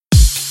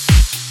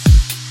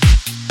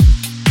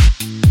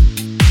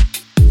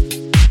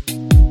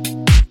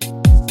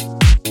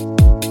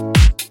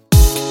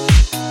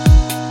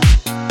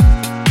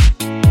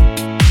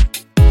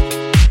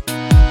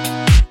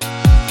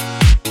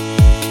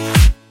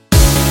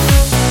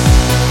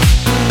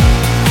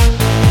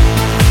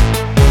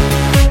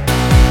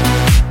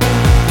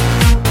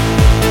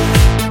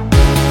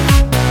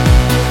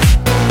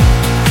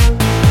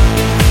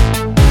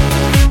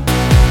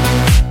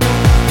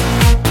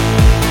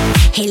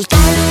El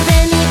calor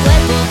de mi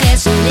cuerpo que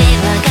se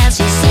eleva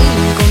casi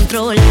sin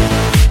control.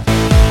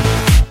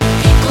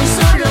 Con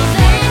solo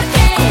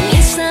verte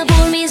comienza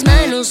por mis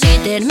manos y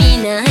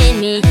termina en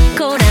mi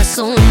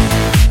corazón.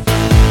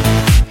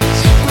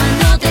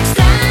 Cuando te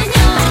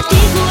extraño,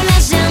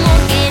 partículas de amor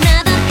que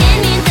nadan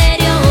en mi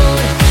interior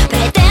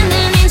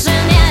pretenden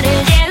incendiar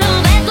el hielo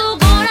de tu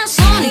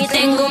corazón. Y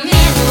tengo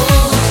miedo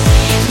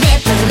de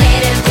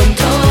perder el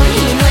control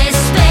y no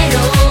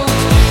espero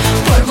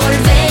por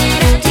volver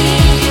a ti.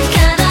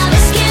 Cada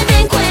vez que me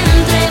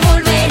encuentre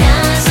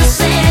volverás a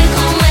ser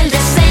como el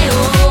deseo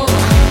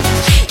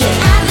que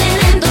arde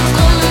lento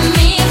como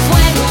mi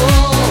fuego.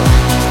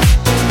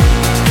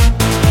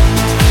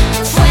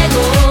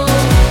 Fuego.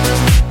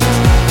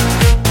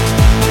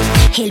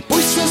 El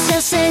pulso se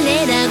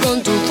acelera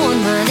con tu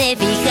forma de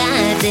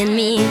fijarte en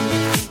mí.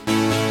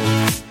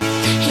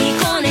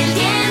 Y con el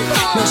tiempo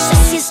no sé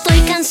si estoy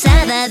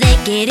cansada de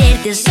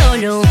quererte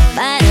solo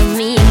para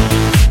mí.